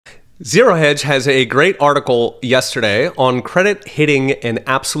Zero Hedge has a great article yesterday on credit hitting an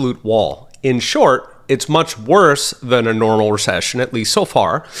absolute wall. In short, it's much worse than a normal recession, at least so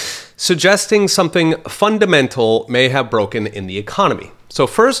far, suggesting something fundamental may have broken in the economy. So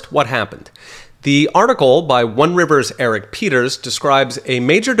first, what happened? The article by One River's Eric Peters describes a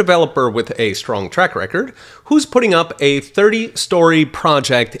major developer with a strong track record who's putting up a 30-story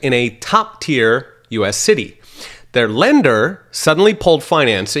project in a top-tier U.S. city. Their lender suddenly pulled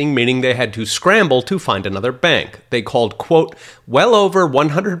financing, meaning they had to scramble to find another bank. They called, quote, well over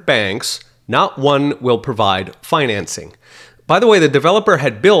 100 banks. Not one will provide financing. By the way, the developer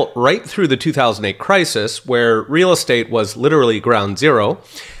had built right through the 2008 crisis, where real estate was literally ground zero,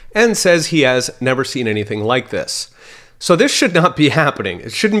 and says he has never seen anything like this. So this should not be happening.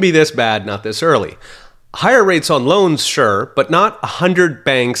 It shouldn't be this bad, not this early. Higher rates on loans, sure, but not 100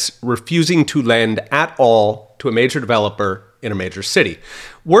 banks refusing to lend at all to a major developer in a major city.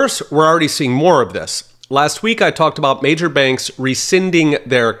 Worse, we're already seeing more of this. Last week, I talked about major banks rescinding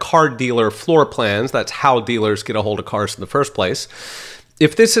their car dealer floor plans. That's how dealers get a hold of cars in the first place.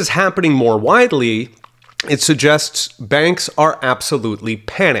 If this is happening more widely, it suggests banks are absolutely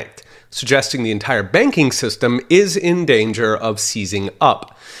panicked, suggesting the entire banking system is in danger of seizing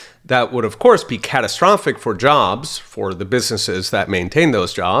up. That would, of course, be catastrophic for jobs, for the businesses that maintain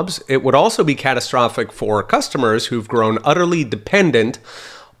those jobs. It would also be catastrophic for customers who've grown utterly dependent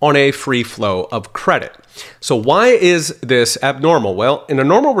on a free flow of credit. So why is this abnormal? Well, in a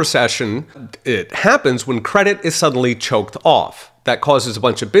normal recession, it happens when credit is suddenly choked off. That causes a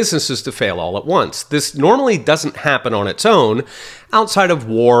bunch of businesses to fail all at once. This normally doesn't happen on its own outside of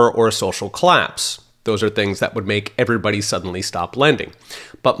war or a social collapse. Those are things that would make everybody suddenly stop lending.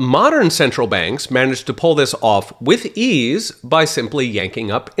 But modern central banks managed to pull this off with ease by simply yanking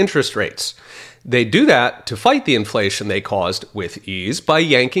up interest rates. They do that to fight the inflation they caused with ease by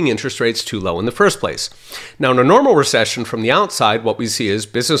yanking interest rates too low in the first place. Now, in a normal recession from the outside, what we see is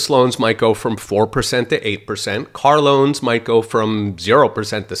business loans might go from 4% to 8%. Car loans might go from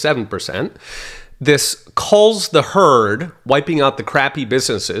 0% to 7%. This culls the herd, wiping out the crappy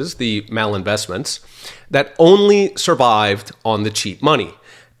businesses, the malinvestments, that only survived on the cheap money.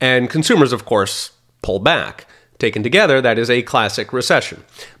 And consumers, of course, pull back. Taken together, that is a classic recession.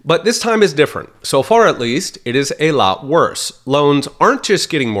 But this time is different. So far, at least, it is a lot worse. Loans aren't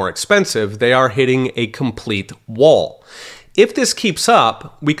just getting more expensive, they are hitting a complete wall. If this keeps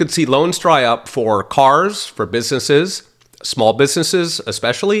up, we could see loans dry up for cars, for businesses, small businesses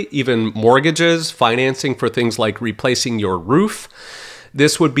especially, even mortgages, financing for things like replacing your roof.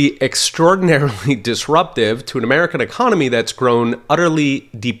 This would be extraordinarily disruptive to an American economy that's grown utterly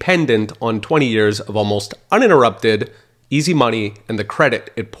dependent on 20 years of almost uninterrupted easy money and the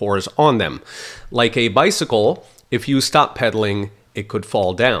credit it pours on them. Like a bicycle, if you stop pedaling, it could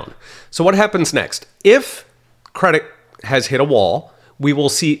fall down. So what happens next? If credit has hit a wall, we will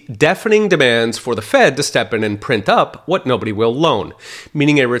see deafening demands for the Fed to step in and print up what nobody will loan,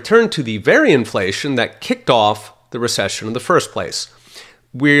 meaning a return to the very inflation that kicked off the recession in the first place.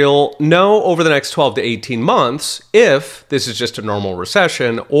 We'll know over the next 12 to 18 months if this is just a normal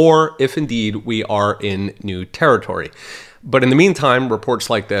recession or if indeed we are in new territory. But in the meantime, reports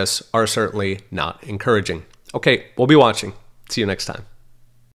like this are certainly not encouraging. Okay, we'll be watching. See you next time.